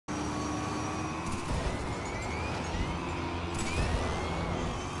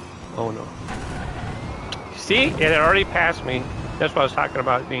Oh no. See? It had already passed me. That's what I was talking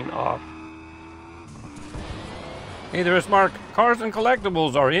about being off. Hey there, it's Mark. Cars and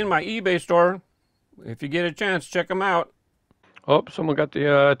collectibles are in my eBay store. If you get a chance, check them out. Oh, someone got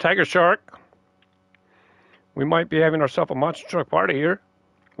the Tiger Shark. We might be having ourselves a monster truck party here.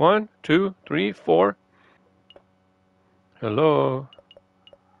 1, 2, 3, 4. Hello.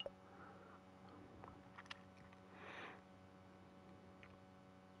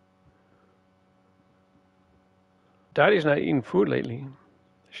 Daddy's not eating food lately.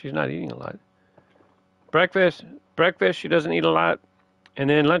 She's not eating a lot. Breakfast, she doesn't eat a lot. And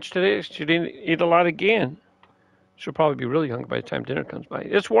then lunch today, she didn't eat a lot again. She'll probably be really hungry by the time dinner comes by.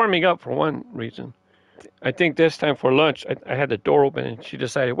 It's warming up for one reason. I think this time for lunch, I had the door open and she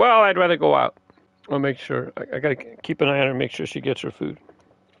decided, well, I'd rather go out. I'll make sure, I got to keep an eye on her and make sure she gets her food.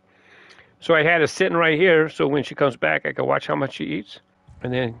 So I had it sitting right here, so when she comes back, I can watch how much she eats.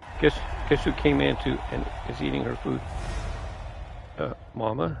 And then guess who came in and is eating her food?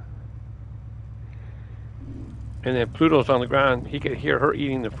 Mama. And then Pluto's on the ground. He could hear her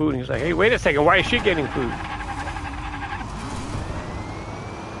eating the food. And he's like, hey, wait a second. Why is she getting food?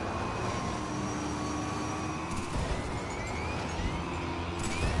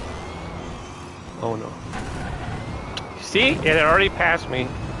 Oh, no. See? It had already passed me.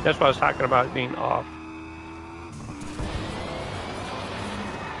 That's what I was talking about being off.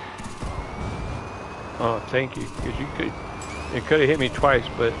 Oh, thank you. Because it could have hit me twice,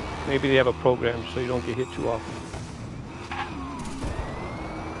 but maybe they have a program so you don't get hit too often.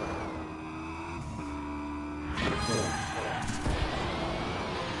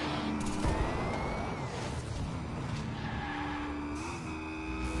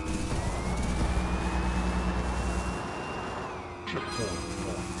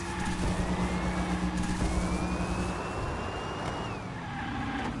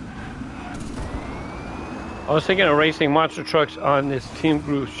 I was thinking of racing monster trucks on this Team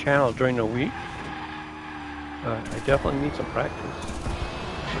Grooves channel during the week. I definitely need some practice.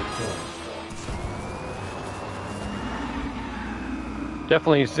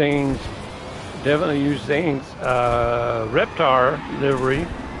 Definitely Zane's. Definitely use Zane's Reptar livery.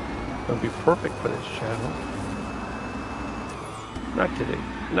 It'll be perfect for this channel. Not today.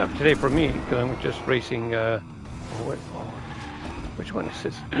 Not today for me, because I'm just racing. Which one is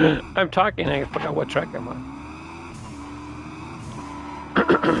this? I'm talking. I forgot what track I'm on.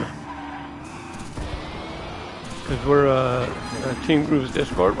 Because we're Team Grooves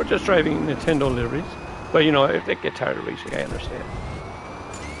Discord. We're just driving Nintendo liveries. But you know, if they get tired of racing, I understand.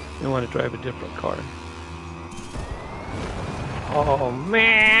 They want to drive a different car. Oh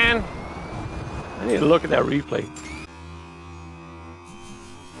man! I need to look at that replay.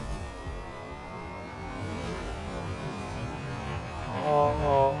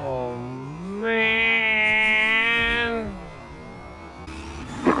 Oh man!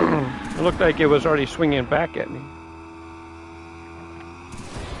 It looked like it was already swinging back at me.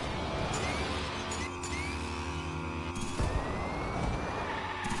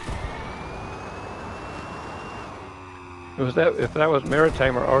 If that was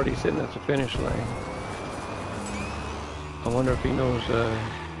Maritimer already sitting at the finish line. I wonder if he knows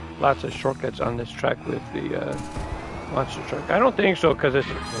lots of shortcuts on this track with the monster truck. I don't think so, because the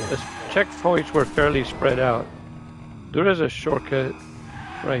checkpoints were fairly spread out. There is a shortcut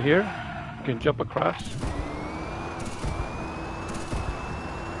right here. You can jump across.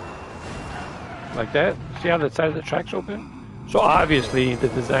 Like that. See how the side of the track's open? So obviously the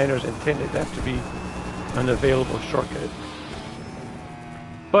designers intended that to be an available shortcut.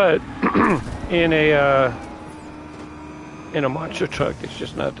 But in a monster truck, it's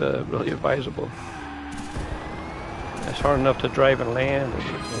just not really advisable. It's hard enough to drive and land,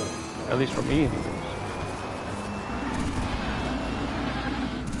 at least for me anyways.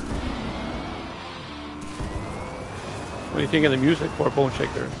 What do you think of the music for Bone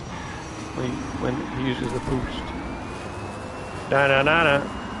Shaker when he uses the boost? Da-na-na-na.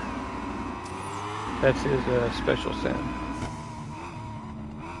 That's his special sound.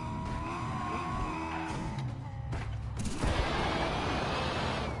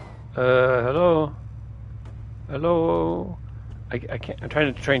 Hello? Hello? I can't. I'm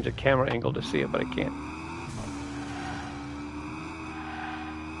trying to change the camera angle to see it, but I can't.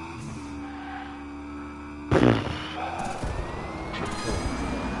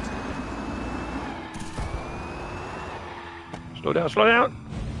 Slow down, slow down!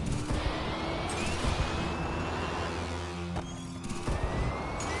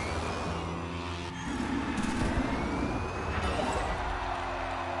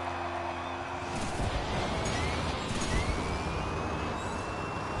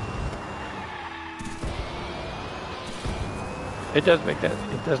 It does make that.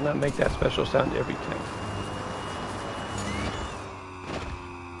 It does not make that special sound every time.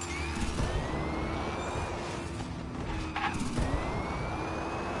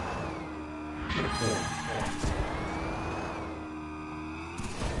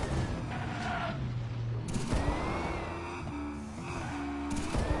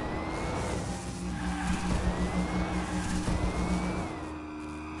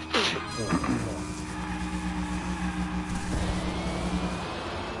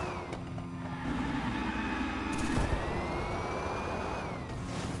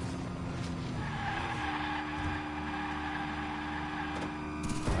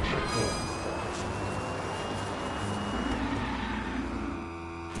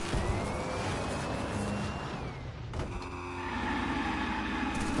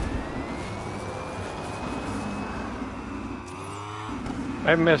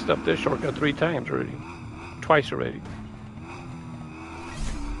 I've messed up this shortcut 3 times already. Twice already.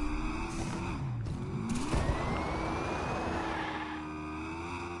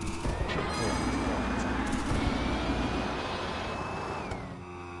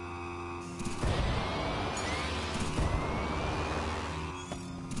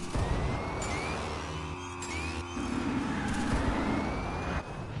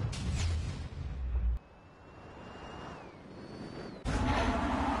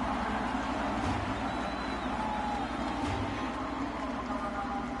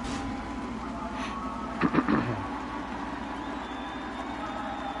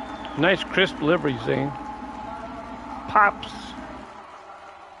 Nice crisp livery, Zane. Pops.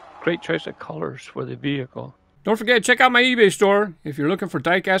 Great choice of colors for the vehicle. Don't forget to check out my eBay store if you're looking for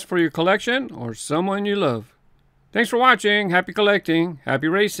diecast for your collection or someone you love. Thanks for watching. Happy collecting. Happy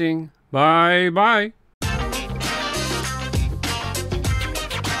racing. Bye-bye.